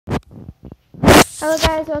Hello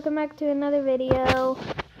guys, welcome back to another video.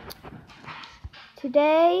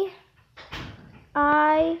 Today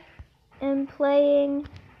I am playing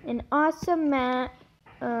an awesome map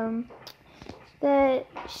that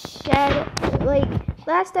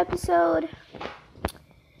last episode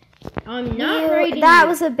that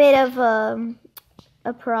was a bit of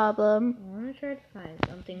a problem. I want to try to find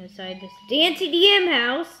something inside this DNTDM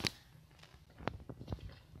house.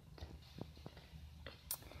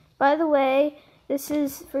 By the way, this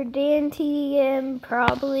is for DNTDM,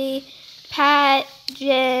 probably Pat,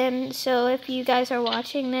 Jen. So if you guys are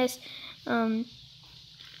watching this,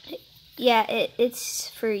 yeah, it's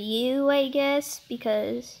for you, I guess,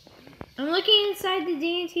 because I'm looking inside the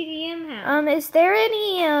DNTDM house. Is there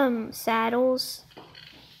any saddles?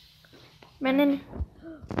 Brendan?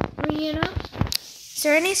 Is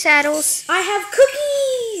there any saddles? I have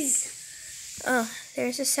cookies! Oh,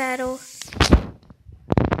 there's a saddle.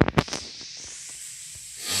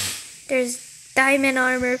 There's diamond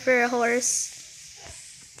armor for a horse.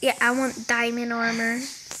 Yeah, I want diamond armor.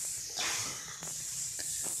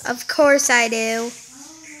 Of course I do.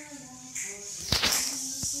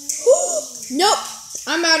 Nope!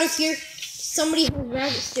 I'm out of here. Somebody has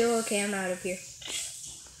rabbit still. Okay, I'm out of here.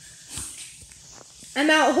 I'm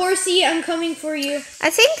out, horsey. I'm coming for you. I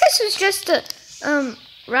think this was just a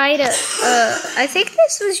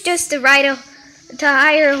to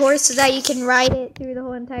hire a horse so that you can ride it through the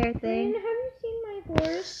whole entire thing. Have you seen my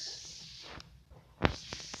horse?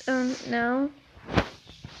 No.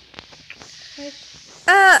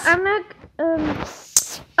 I'm not,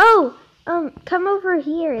 come over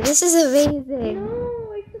here. This is amazing.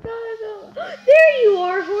 No, I forgot about... There you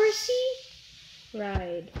are, horsey.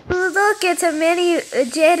 Ride. Oh, look, it's a mini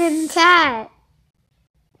Jen and Pat.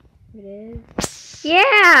 It is?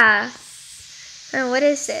 Yeah. Oh, what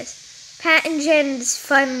is this? Pat and Jen's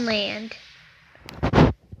Funland.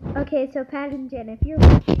 Okay, so Pat and Jen, if you're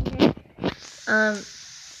watching this,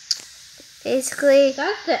 basically,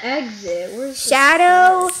 that's the exit. Where's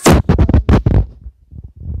Shadow,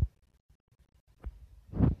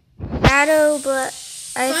 but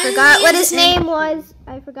I forgot what his name was.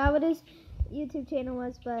 I forgot what his YouTube channel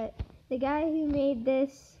was, but the guy who made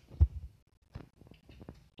this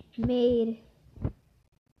made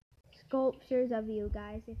sculptures of you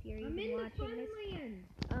guys, if you're even watching this.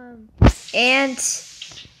 And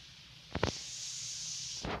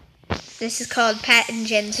this is called Pat and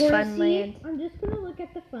Jen's Funland. I'm just gonna look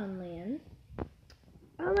at the Funland.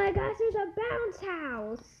 Oh my gosh, there's a bounce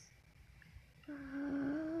house.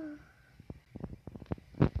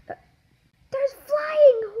 There's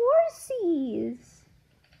flying horses.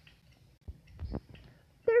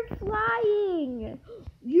 They're flying.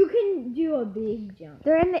 You can do a big jump.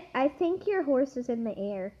 They're in the. I think your horse is in the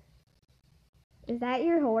air. Is that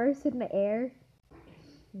your horse in the air?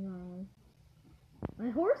 No.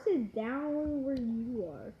 My horse is down where you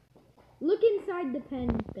are. Look inside the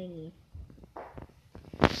pen thingy.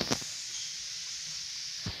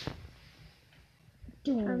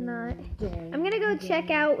 I'm not. I'm gonna go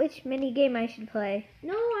check out which mini game I should play.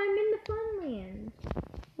 No, I'm in the Funland.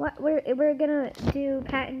 What? We're gonna do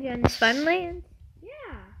Pat and Jen's Funland?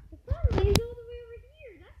 Yeah, the Funland's all the way over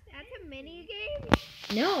here. That's a mini game?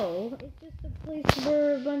 No, it's just a place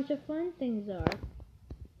where a bunch of fun things are.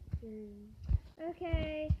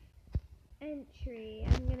 Okay. Entry.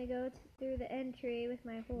 I'm gonna go through the entry with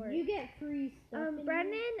my horse. You get free stuff.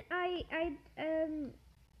 Brendan,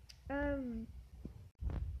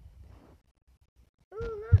 Oh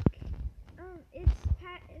look. It's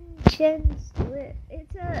Pat and Jen's.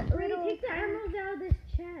 It's a little. Take the emeralds out of this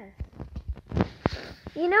chest.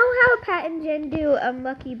 You know how Pat and Jen do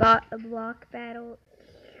lucky block battle?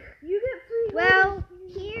 You get free. Well,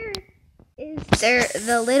 here is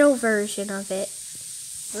the little version of it.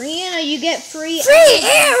 Brianna, you get free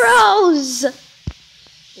arrows.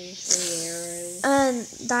 There's free arrows.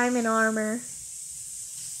 And diamond armor.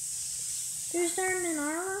 There's diamond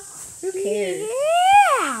armor? Who cares? Yeah.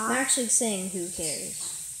 I'm actually saying who cares.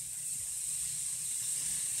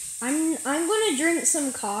 I'm gonna drink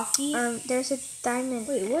some coffee. There's a diamond.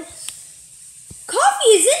 Wait, what's... Coffee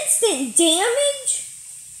is instant damage?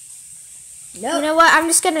 Nope. You know what? I'm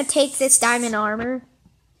just gonna take this diamond armor.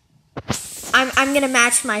 I'm gonna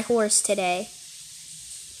match my horse today.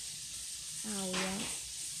 Oh, yeah.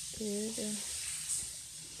 Good.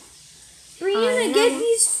 Brianna, get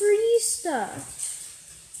these free stuff.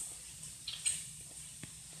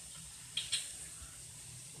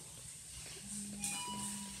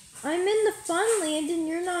 I'm in the Funland and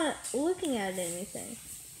you're not looking at anything.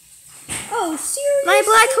 Oh, seriously? My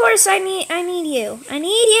black horse, I need you. I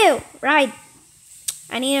need you. Ride.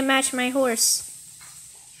 I need to match my horse.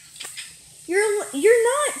 You're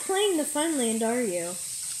not playing the Funland, are you?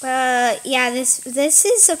 Yeah, this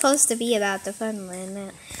is supposed to be about the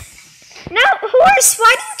Funland. No, horse,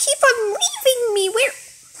 why do you keep on leaving me? Where?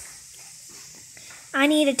 I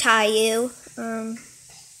need to tie you.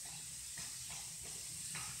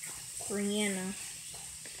 Brianna.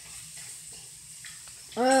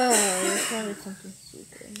 Oh, there's probably something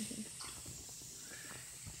stupid in here.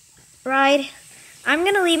 Ride. I'm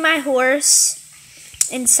gonna leave my horse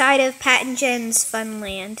inside of Pat and Jen's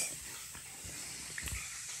Funland.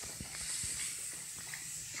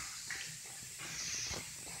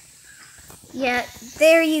 Yeah,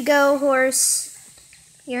 there you go, horse.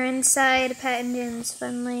 You're inside Pat and Jen's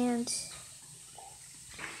Funland.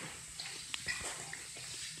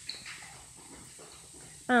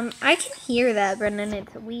 I can hear that, Brendan.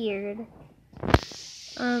 It's weird.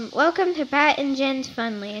 Welcome to Pat and Jen's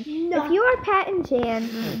Funland. No. If you are Pat and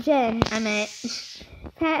Jen,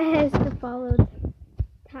 Pat has to follow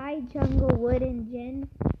Ty, Jungle, Wood, and Jen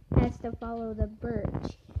has to follow the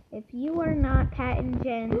birch. If you are not Pat and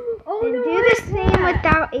Jen, then do the same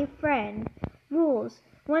without a friend. Rules: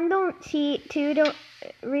 1, don't cheat. 2, don't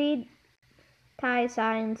read tie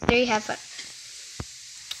signs. 3, have fun.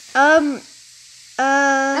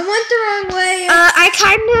 I went the wrong way. I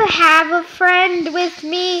kind of have a friend with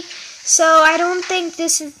me, so I don't think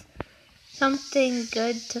this is something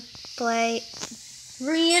good to play.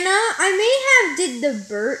 Brianna, I may have did the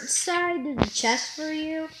birch side of the chest for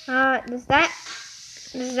you. Does that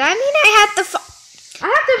mean I have to I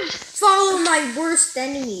have to follow my worst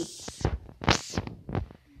enemy.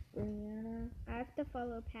 Brianna, I have to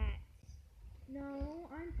follow Pat. No,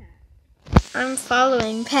 I'm Pat. I'm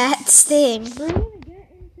following Pat's thing. Brianna, get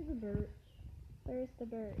into the birch. Where's the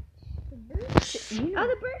birch? The birch. Oh,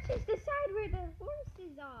 the birch is the side where the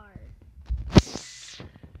horses are.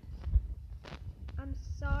 I'm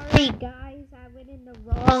sorry, guys. I went in the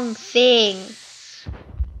wrong thing.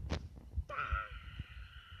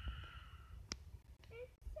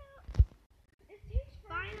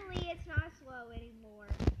 Finally, it's not slow anymore.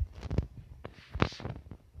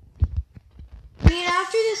 Brianna,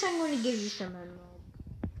 after this, I'm going to give you some emeralds.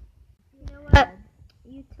 You know what?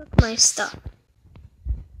 You took my stuff.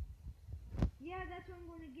 Yeah, that's why I'm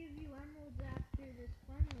going to give you emeralds after this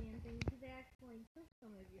Funland thing, because they actually took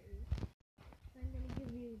some of yours. So I'm going to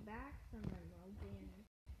give you back some emeralds and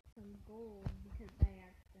some gold, because they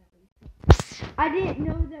accidentally took them. I didn't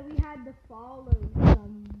know that we had to follow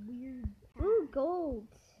some weird path. Ooh, gold.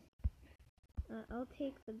 I'll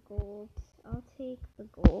take the gold. I'll take the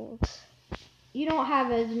gold. You don't have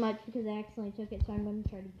as much because I accidentally took it, so I'm going to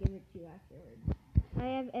try to give it to you afterwards. I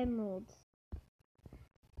have emeralds.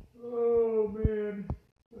 Oh man,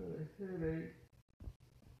 headache.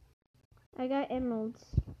 I got emeralds.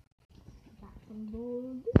 Got some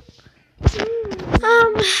gold.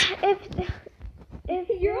 If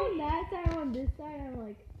You're on that side, I'm on this side, I'm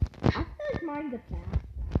like, I feel like mine's a fast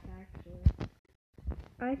path, actually.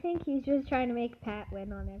 I think he's just trying to make Pat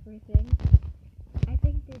win on everything. I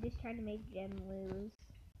think they're just trying to make Jen lose.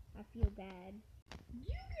 I feel bad.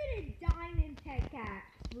 You get a diamond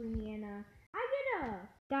pickaxe, Brianna. I get a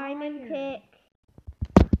Diamond iron. pick.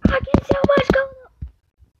 I get so much gold.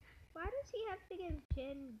 Why does he have to give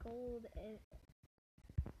Jen gold and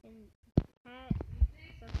Pat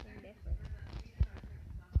something different?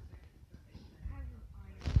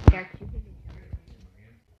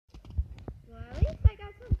 Well, at least I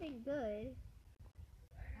got something good.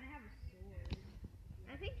 I have a sword.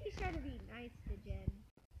 I think he's trying to be nice to Jen,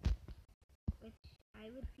 which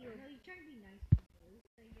I would feel. No, you're trying to be nice to both,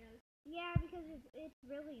 I guess. Yeah, because it's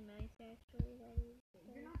really nice actually. That is.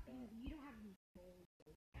 You're not being, you don't have any gold.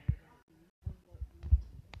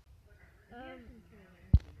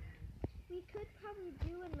 We could probably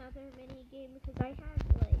do another mini game because I have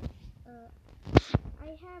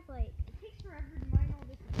like It takes forever to mine all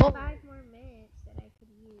this. 5 more minutes that I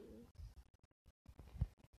could use.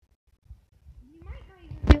 You might not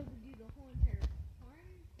even be able to do the whole entire fun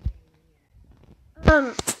thing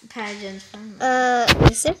yet. Pageant fun.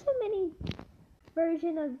 Is this a mini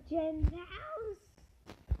version of Jen's house?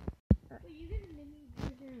 You get a mini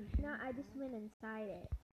version. No, I just went inside it.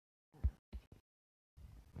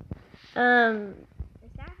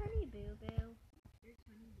 Is that Honey Boo Boo? There's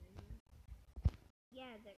Honey Boo.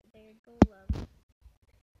 Yeah, they're golem.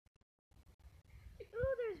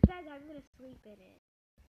 Ooh, there's bed. I'm gonna sleep in it.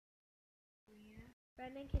 Yeah.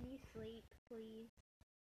 Brendan, can you sleep, please?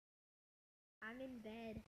 I'm in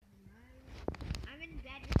bed. I'm in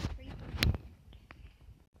bed with a creeper.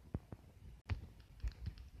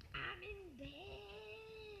 I'm in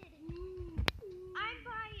bed. I'm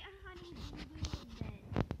by a Honey Boo Boo in bed.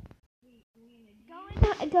 We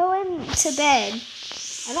Go into bed.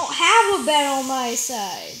 I don't have a bed on my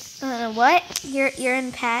side. What? You're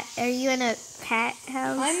in Pat? Are you in a Pat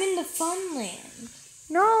house? I'm in the funland.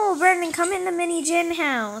 No, Brendan, come in the mini Jen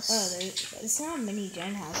house. Oh, it's not a mini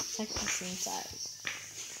gen house. It's like the same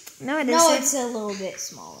size. No, it No, isn't. it's a little bit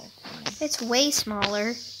smaller. It's way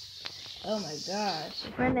smaller. Oh my gosh.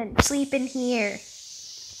 Brendan, sleep in here.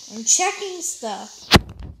 I'm checking stuff.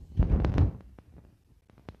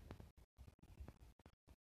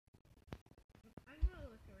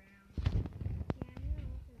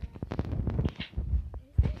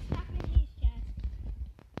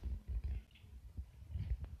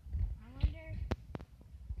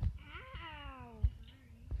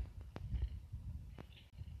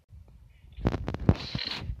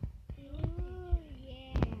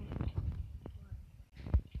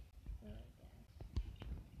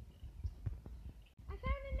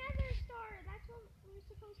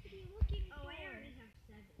 Supposed to be looking for. I already have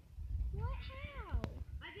 7. What? How?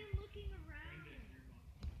 I've been looking around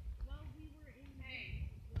while we were in. Hey,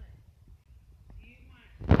 what? Do you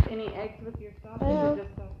want Any eggs with your stuff? Hello? Or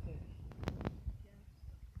just sausage?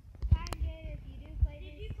 Find it if you do play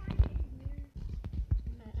this. Did you find it here?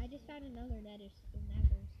 I just found another nether star.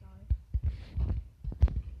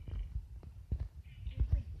 There's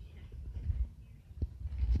like chests in here.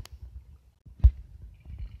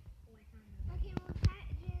 Oh, I found them. Okay, well, Pat,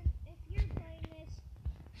 Jen, if you're playing this,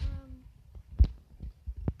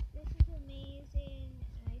 this is amazing.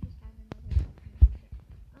 I just have another.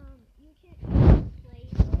 You can play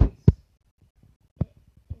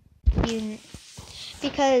this.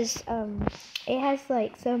 Because it has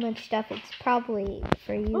like so much stuff. It's probably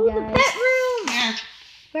for you Oh, guys. the pet room!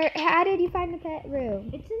 Where? How did you find the pet room?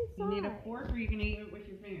 It's inside. You need a fork or you can eat it with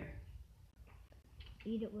your finger?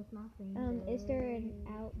 Eat it with my finger. Is there an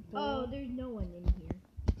outdoor? Oh, there's no one in here.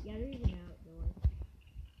 Yeah, there's an outdoor.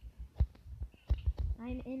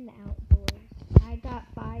 I'm in the outdoors. I got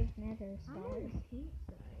 5 nether I'm on stars. the pink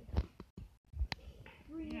side.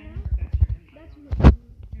 Yeah, Brianna? that's That's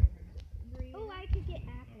Brianna. Oh, I could get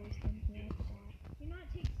apples in here. I forgot. Do not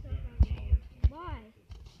take stuff out of here. Why?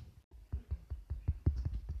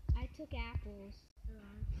 I took apples.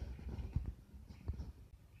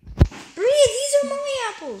 Bria, these are my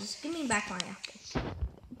apples. Give me back my apples.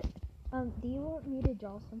 Do you want me to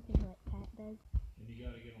draw something like Pat does? And you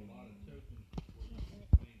gotta get a lot of tokens before you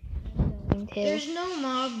I'm going to. There's no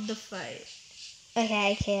mob to fight.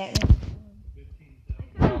 Okay, I can't.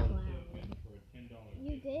 $15,000 tokens for a $10 You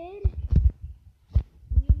ticket. did?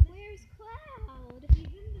 Where's Cloud? He's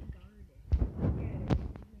in the garden.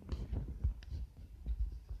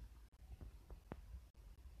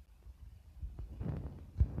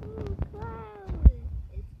 Ooh, Cloud!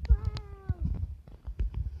 It's Cloud!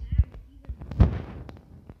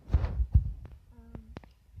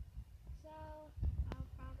 So I'll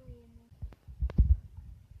probably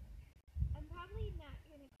I'm probably not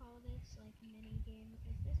gonna call this like a mini game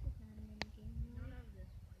because this was not a mini game. None Really. of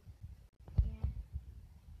this was. Yeah.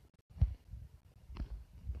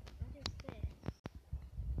 What is this?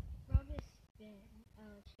 Rubbish bin.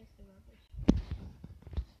 Oh, it's just a rubbish bin.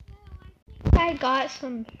 No, I think I got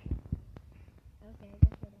some. Okay,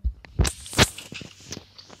 that's what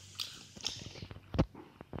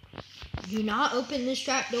Do not open this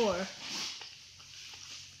trap door.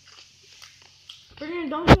 Brianna,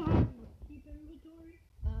 don't you have keep inventory?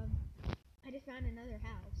 I just found another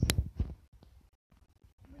house.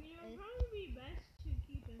 Brianna, probably be best to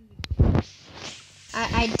keep inventory.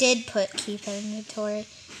 I did put keep inventory.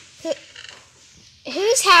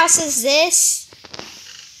 Whose house is this?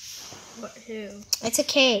 What? Who? It's a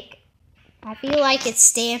cake. I feel like it's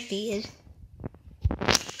Stampy's.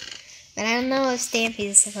 But I don't know if Stampy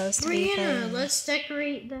is supposed to be Brianna, playing. let's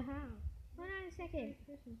decorate the house. Hold on a second.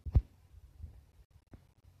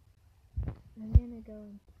 I'm gonna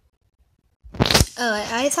go. Oh,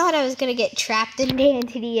 I thought I was gonna get trapped in the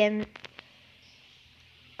entity and.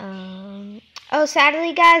 Oh,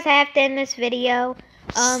 sadly, guys, I have to end this video.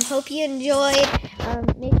 Hope you enjoyed.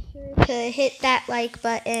 Make sure to hit that like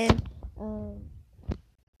button.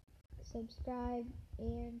 Subscribe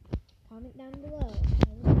and comment down below.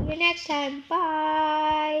 I will see you next time.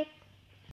 Bye.